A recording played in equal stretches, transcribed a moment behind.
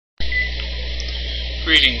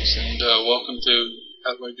Greetings and welcome to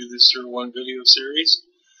How Do I Do This 01 video series.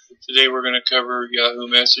 Today we're going to cover Yahoo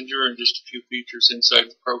Messenger and just a few features inside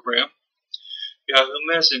the program. Yahoo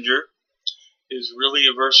Messenger is really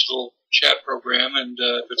a versatile chat program, and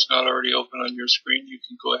if it's not already open on your screen, you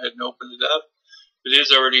can go ahead and open it up. If it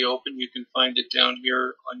is already open, you can find it down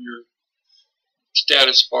here on your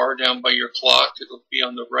status bar down by your clock. It'll be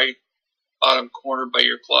on the right bottom corner by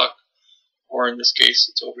your clock, or in this case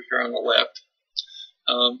it's over here on the left.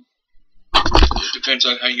 It depends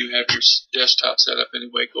on how you have your desktop set up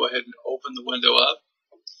anyway. Go ahead and open the window up.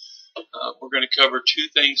 We're going to cover two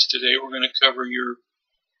things today. We're going to cover your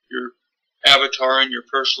avatar and your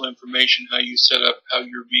personal information, how you set up, how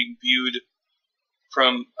you're being viewed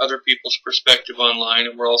from other people's perspective online,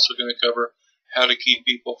 and we're also going to cover how to keep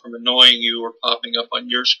people from annoying you or popping up on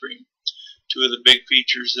your screen. Two of the big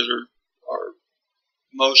features that are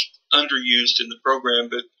most underused in the program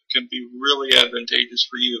but can be really advantageous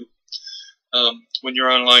for you. When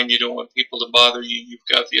you're online, you don't want people to bother you. You've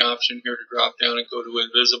got the option here to drop down and go to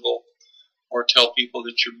invisible or tell people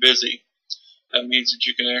that you're busy. That means that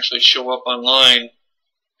you can actually show up online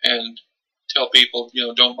and tell people,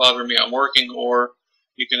 don't bother me, I'm working, or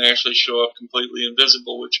you can actually show up completely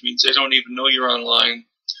invisible, which means they don't even know you're online,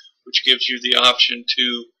 which gives you the option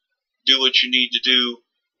to do what you need to do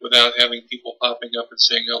without having people popping up and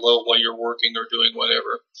saying hello while you're working or doing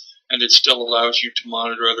whatever. And it still allows you to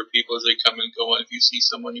monitor other people as they come and go. And if you see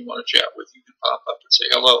someone you want to chat with, you can pop up and say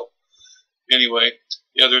hello. Anyway,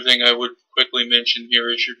 the other thing I would quickly mention here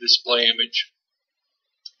is your display image.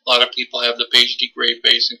 A lot of people have the pasty gray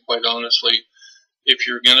face, and quite honestly, if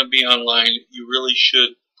you're going to be online, you really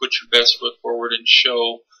should put your best foot forward and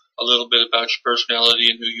show a little bit about your personality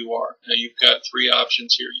and who you are. Now, you've got three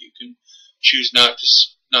options here. You can choose not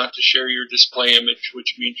to share your display image,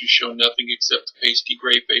 which means you show nothing except the pasty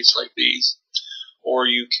gray face like these. Or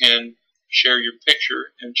you can share your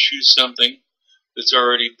picture and choose something that's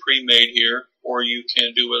already pre-made here, or you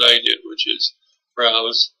can do what I did, which is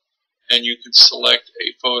browse, and you can select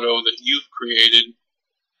a photo that you've created,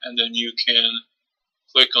 and then you can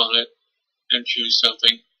click on it and choose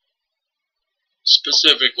something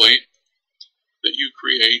specifically that you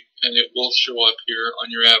create, and it will show up here on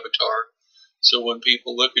your avatar. So when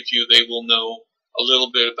people look at you, they will know a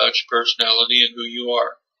little bit about your personality and who you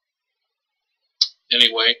are.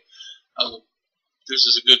 Anyway, this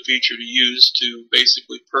is a good feature to use to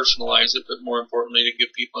basically personalize it, but more importantly to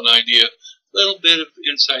give people an idea, a little bit of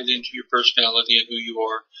insight into your personality and who you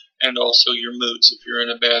are, and also your moods. If you're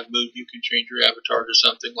in a bad mood, you can change your avatar to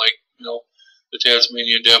something like, the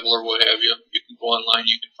Tasmanian Devil or what have you. You can go online,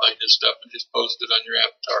 you can find this stuff and just post it on your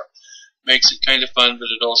avatar. Makes it kind of fun,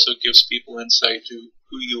 but it also gives people insight to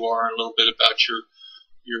who you are and a little bit about your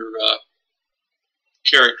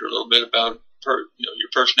character, a little bit about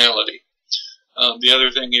your personality. The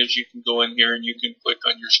other thing is you can go in here and you can click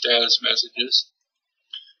on your status messages,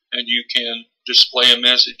 and you can display a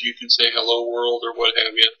message. You can say hello world or what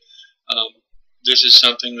have you. This is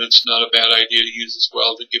something that's not a bad idea to use as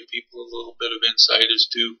well, to give people a little bit of insight as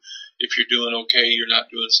to if you're doing okay, you're not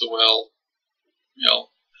doing so well,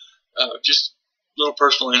 just little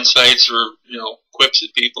personal insights or quips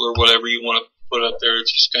at people or whatever you want to put up there.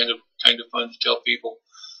 It's just kind of fun to tell people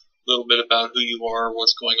a little bit about who you are,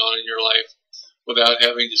 what's going on in your life, without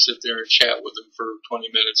having to sit there and chat with them for 20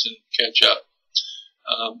 minutes and catch up.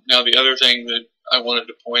 Now, the other thing that I wanted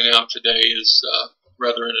to point out today is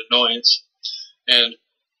rather an annoyance, and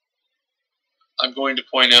I'm going to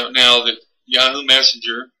point out now that Yahoo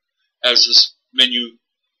Messenger has this menu,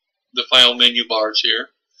 the file menu bars here.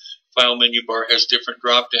 File menu bar has different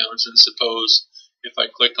drop downs, and suppose if I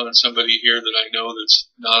click on somebody here that I know that's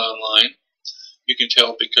not online, you can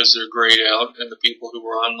tell because they're grayed out, and the people who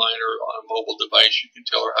are online or on a mobile device, you can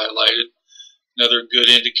tell are highlighted. Another good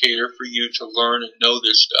indicator for you to learn and know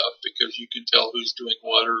this stuff, because you can tell who's doing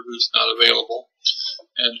what or who's not available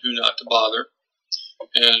and who not to bother.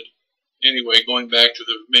 And anyway, going back to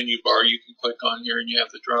the menu bar, you can click on here and you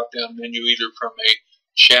have the drop down menu either from a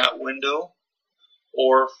chat window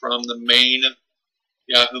or from the main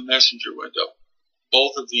Yahoo Messenger window.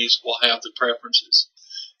 Both of these will have the preferences.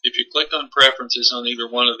 If you click on preferences on either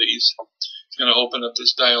one of these, it's going to open up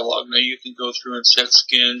this dialog. Now you can go through and set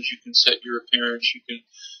skins, you can set your appearance, you can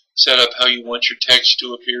set up how you want your text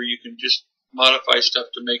to appear, you can just modify stuff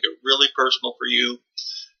to make it really personal for you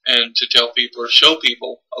and to tell people or show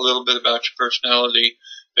people a little bit about your personality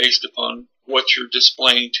based upon what you're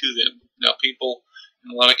displaying to them. Now people, in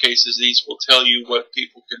a lot of cases, these will tell you what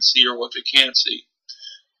people can see or what they can't see.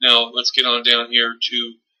 Now, let's get on down here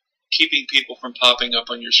to keeping people from popping up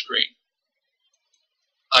on your screen.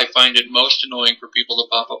 I find it most annoying for people to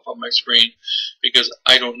pop up on my screen because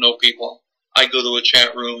I don't know people. I go to a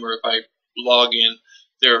chat room, or if I log in,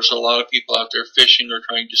 there's a lot of people out there phishing or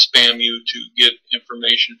trying to spam you to get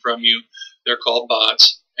information from you. They're called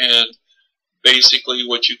bots, and basically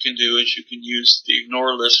what you can do is you can use the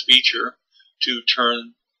ignore list feature to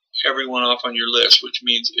turn everyone off on your list, which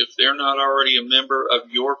means if they're not already a member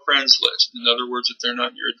of your friends list, in other words, if they're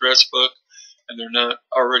not in your address book and they're not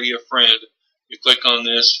already a friend, you click on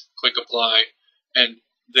this, click apply, and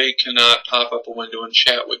they cannot pop up a window and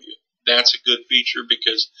chat with you. That's a good feature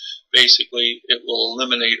because basically it will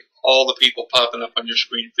eliminate all the people popping up on your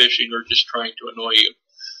screen phishing or just trying to annoy you.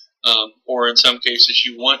 Or in some cases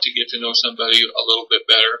you want to get to know somebody a little bit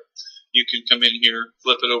better. You can come in here,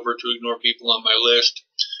 flip it over to ignore people on my list.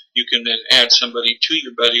 You can then add somebody to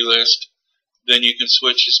your buddy list. Then you can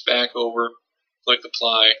switch this back over, click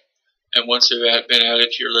apply, and once they've been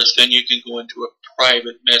added to your list, then you can go into a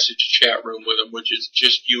private message chat room with them, which is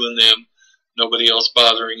just you and them, nobody else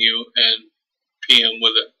bothering you, and PM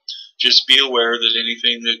with it. Just be aware that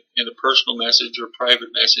anything that in a personal message or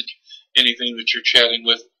private message, anything that you're chatting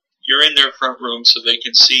with, you're in their front room so they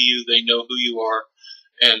can see you, they know who you are,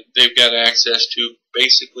 and they've got access to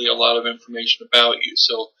basically a lot of information about you.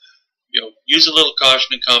 So, use a little caution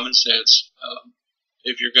and common sense.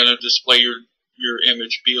 If you're going to display your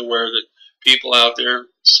image, be aware that people out there,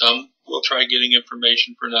 some will try getting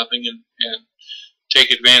information for nothing and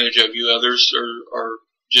take advantage of you. Others are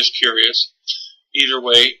just curious. Either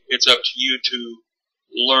way, it's up to you to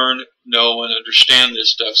learn, know, and understand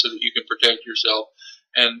this stuff so that you can protect yourself.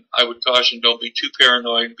 And I would caution, don't be too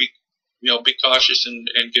paranoid. Be cautious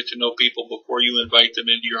and get to know people before you invite them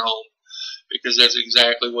into your home, because that's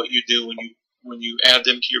exactly what you do when you add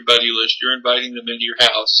them to your buddy list. You're inviting them into your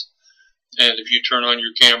house, and if you turn on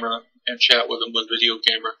your camera and chat with them with video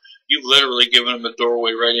camera, you've literally given them a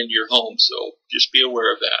doorway right into your home. So just be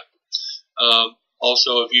aware of that.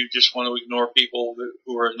 Also, if you just want to ignore people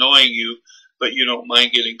who are annoying you, but you don't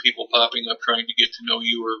mind getting people popping up trying to get to know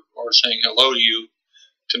you or saying hello to you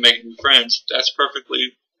to make new friends, that's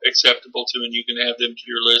perfectly acceptable too, and you can add them to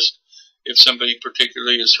your list. If somebody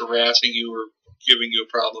particularly is harassing you or giving you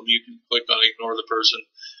a problem, you can click on ignore the person,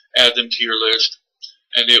 add them to your list,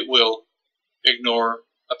 and it will ignore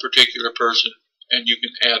a particular person, and you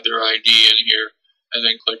can add their ID in here and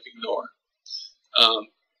then click ignore.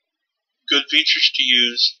 Good features to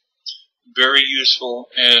use, very useful,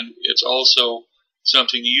 and it's also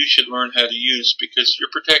something you should learn how to use because you're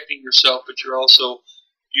protecting yourself, but you're also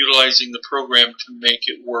utilizing the program to make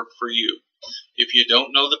it work for you. If you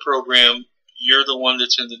don't know the program, you're the one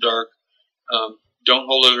that's in the dark. Don't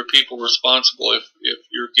hold other people responsible if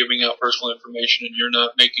you're giving out personal information and you're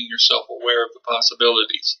not making yourself aware of the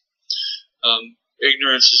possibilities.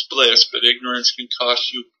 Ignorance is bliss, but ignorance can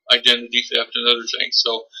cost you identity theft and other things.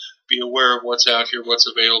 So be aware of what's out here, what's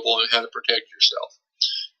available, and how to protect yourself.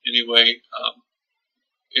 Anyway,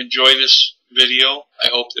 enjoy this video. I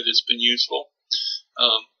hope that it's been useful.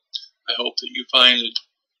 I hope that you find that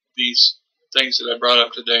these things that I brought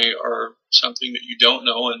up today are something that you don't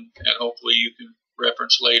know, and hopefully you can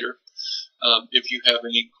reference later. If you have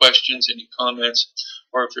any questions, any comments,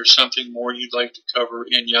 or if there's something more you'd like to cover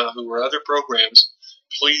in Yahoo or other programs,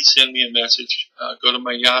 please send me a message. Go to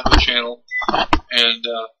my Yahoo channel and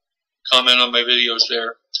comment on my videos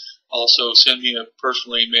there. Also, send me a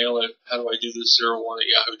personal email at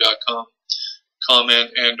howdoidothis01@yahoo.com.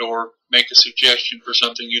 Comment and or make a suggestion for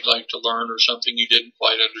something you'd like to learn or something you didn't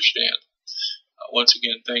quite understand. Once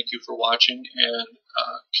again, thank you for watching, and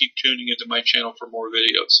keep tuning into my channel for more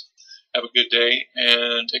videos. Have a good day,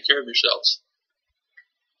 and take care of yourselves.